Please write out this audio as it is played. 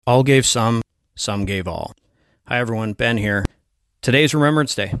All gave some gave all. Hi everyone, Ben here. Today's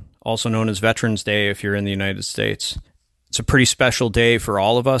Remembrance Day, also known as Veterans Day if you're in the United States. It's a pretty special day for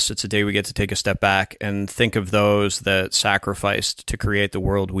all of us. It's a day we get to take a step back and think of those that sacrificed to create the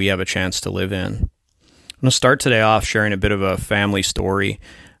world we have a chance to live in. I'm going to start today off sharing a bit of a family story.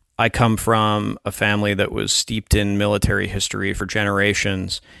 I come from a family that was steeped in military history for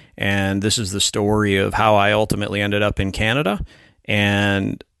generations, and this is the story of how I ultimately ended up in Canada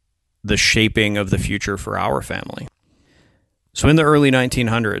and the shaping of the future for our family. So in the early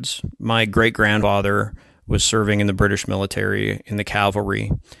 1900s, my great-grandfather was serving in the British military in the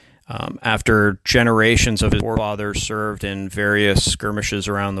cavalry. After generations of his forefathers served in various skirmishes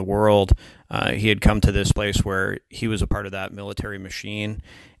around the world, he had come to this place where he was a part of that military machine,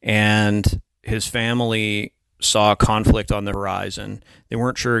 and his family saw conflict on the horizon. They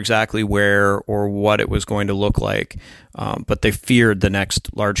weren't sure exactly where or what it was going to look like, but they feared the next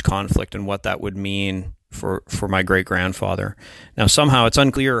large conflict and what that would mean for my great-grandfather. Now, somehow it's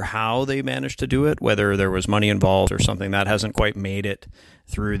unclear how they managed to do it, whether there was money involved or something. That hasn't quite made it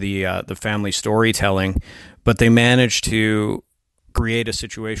through the family storytelling, but they managed to create a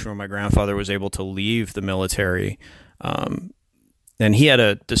situation where my grandfather was able to leave the military. And he had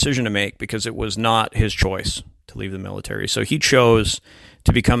a decision to make because it was not his choice to leave the military. So he chose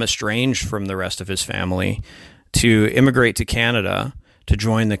to become estranged from the rest of his family, to immigrate to Canada, to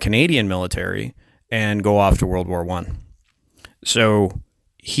join the Canadian military, and go off to World War I. So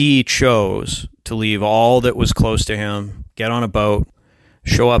he chose to leave all that was close to him, get on a boat,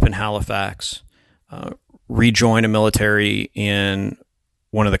 show up in Halifax, rejoin a military in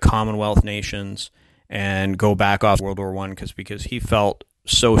one of the Commonwealth nations, and go back off World War I because he felt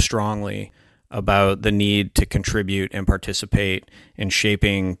so strongly about the need to contribute and participate in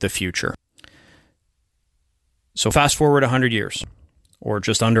shaping the future. So fast forward 100 years, or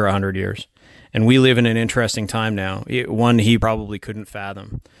just under 100 years, and we live in an interesting time now, one he probably couldn't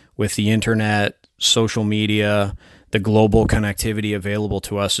fathom, with the internet, social media, the global connectivity available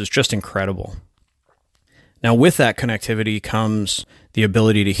to us is just incredible. Now, with that connectivity comes the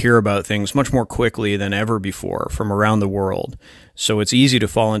ability to hear about things much more quickly than ever before from around the world. So it's easy to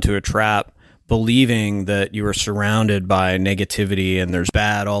fall into a trap believing that you are surrounded by negativity and there's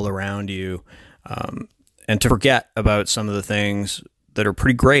bad all around you, and to forget about some of the things that are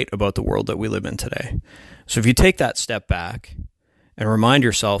pretty great about the world that we live in today. So if you take that step back and remind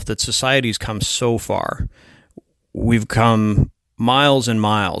yourself that society's come so far, we've come miles and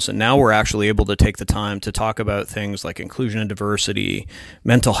miles, and now we're actually able to take the time to talk about things like inclusion and diversity,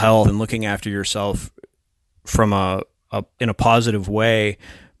 mental health, and looking after yourself from in a positive way,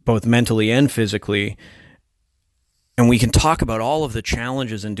 both mentally and physically. And we can talk about all of the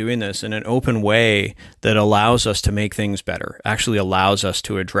challenges in doing this in an open way that allows us to make things better, actually allows us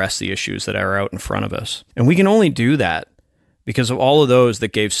to address the issues that are out in front of us. And we can only do that because of all of those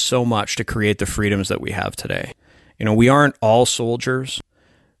that gave so much to create the freedoms that we have today. You know, we aren't all soldiers,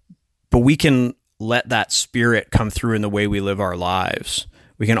 but we can let that spirit come through in the way we live our lives.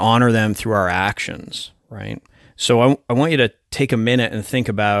 We can honor them through our actions, right? So I want you to take a minute and think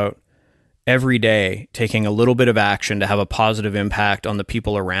about every day taking a little bit of action to have a positive impact on the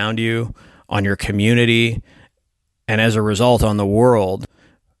people around you, on your community, and as a result on the world,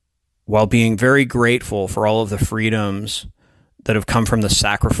 while being very grateful for all of the freedoms that have come from the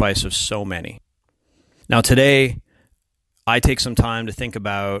sacrifice of so many. Now today, I take some time to think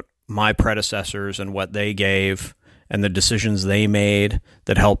about my predecessors and what they gave and the decisions they made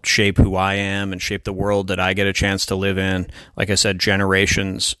that helped shape who I am and shape the world that I get a chance to live in. Like I said,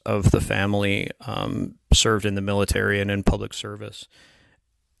 generations of the family served in the military and in public service.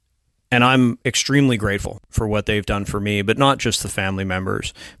 And I'm extremely grateful for what they've done for me, but not just the family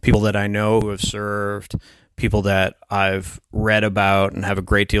members, people that I know who have served, people that I've read about and have a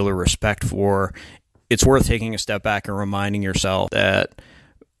great deal of respect for. It's worth taking a step back and reminding yourself that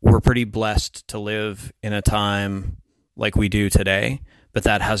we're pretty blessed to live in a time like we do today, but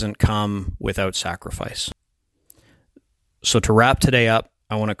that hasn't come without sacrifice. So to wrap today up,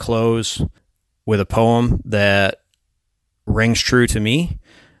 I want to close with a poem that rings true to me,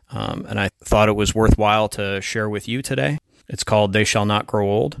 and I thought it was worthwhile to share with you today. It's called They Shall Not Grow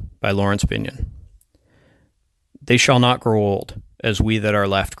Old by Lawrence Binyon. They shall not grow old, as we that are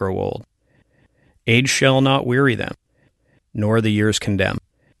left grow old. Age shall not weary them, nor the years condemn.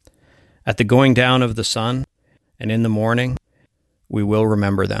 At the going down of the sun, and in the morning, we will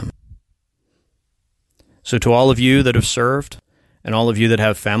remember them. So to all of you that have served, and all of you that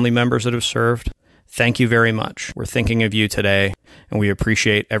have family members that have served, thank you very much. We're thinking of you today, and we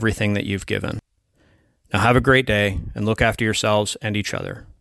appreciate everything that you've given. Now have a great day, and look after yourselves and each other.